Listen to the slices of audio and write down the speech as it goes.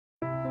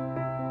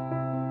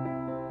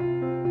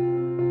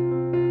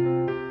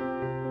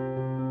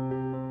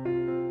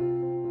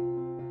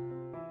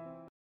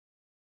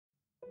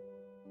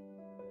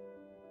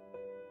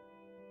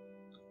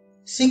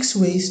6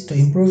 ways to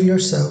improve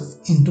yourself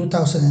in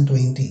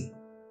 2020.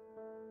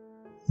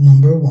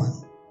 Number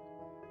 1.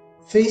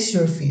 Face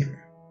your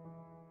fear.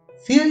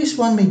 Fear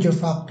is one major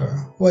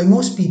factor why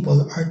most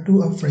people are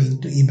too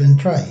afraid to even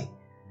try.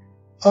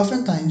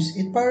 Oftentimes,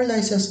 it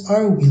paralyzes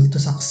our will to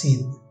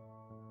succeed.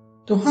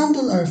 To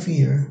handle our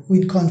fear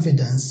with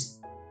confidence,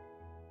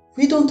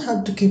 we don't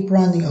have to keep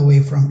running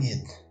away from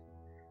it.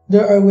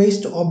 There are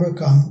ways to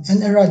overcome and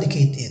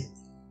eradicate it.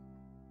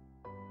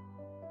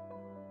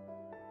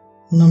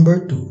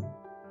 Number 2.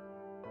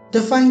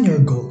 Define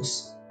your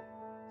goals.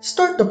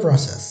 Start the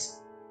process.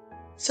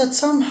 Set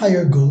some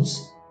higher goals.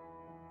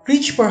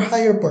 Reach for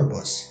higher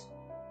purpose.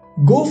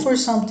 Go for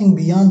something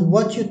beyond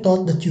what you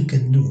thought that you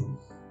could do.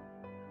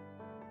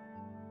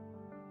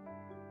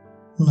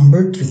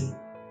 Number 3.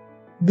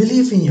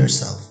 Believe in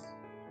yourself.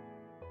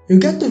 You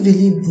got to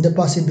believe in the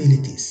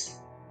possibilities.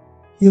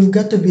 You've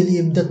got to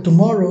believe that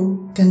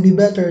tomorrow can be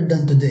better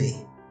than today.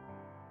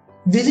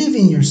 Believe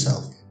in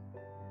yourself.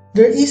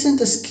 There isn't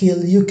a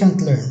skill you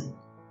can't learn.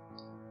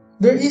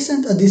 There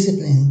isn't a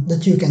discipline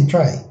that you can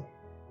try.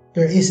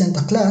 There isn't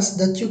a class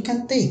that you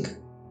can take.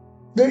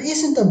 There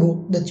isn't a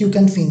book that you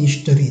can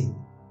finish to read.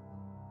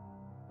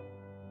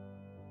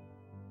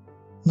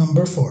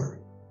 Number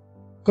 4.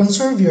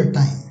 Conserve your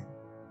time.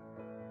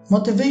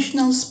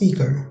 Motivational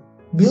speaker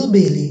Bill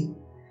Bailey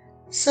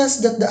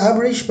says that the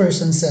average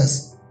person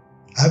says,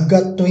 "I've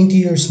got 20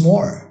 years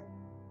more."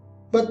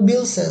 But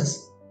Bill says,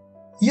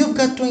 "You've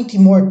got 20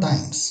 more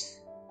times."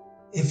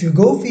 If you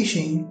go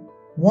fishing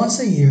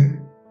once a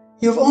year,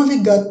 you've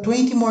only got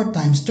 20 more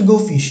times to go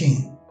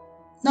fishing,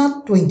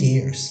 not 20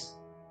 years.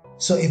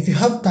 So if you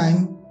have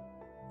time,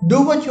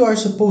 do what you are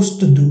supposed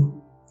to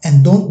do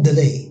and don't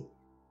delay.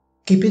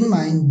 Keep in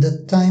mind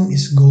that time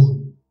is gold.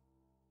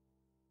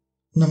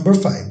 Number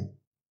 5.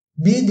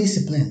 Be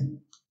disciplined.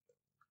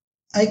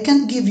 I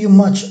can't give you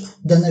much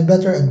than a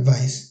better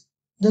advice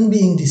than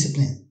being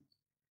disciplined,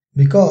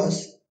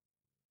 because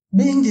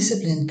being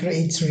disciplined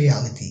creates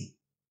reality.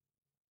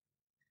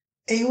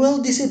 A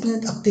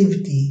well-disciplined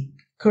activity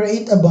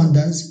creates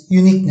abundance,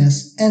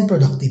 uniqueness, and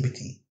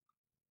productivity.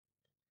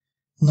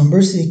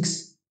 Number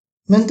 6.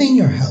 Maintain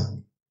your health.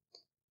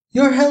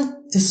 Your health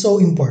is so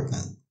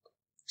important,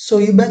 so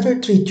you better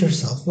treat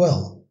yourself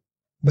well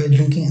by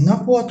drinking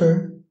enough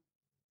water,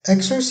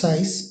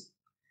 exercise,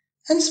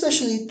 and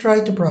especially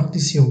try to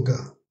practice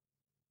yoga.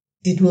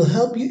 It will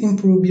help you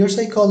improve your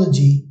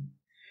psychology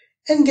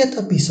and get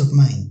a peace of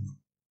mind.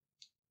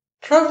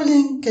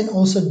 Traveling can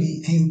also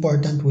be an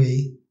important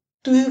way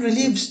to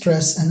relieve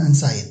stress and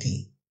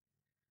anxiety,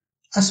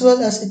 as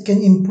well as it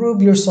can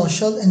improve your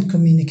social and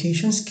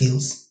communication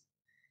skills.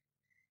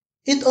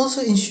 It also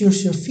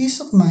ensures your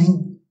peace of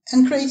mind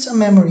and creates a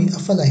memory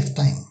of a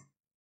lifetime.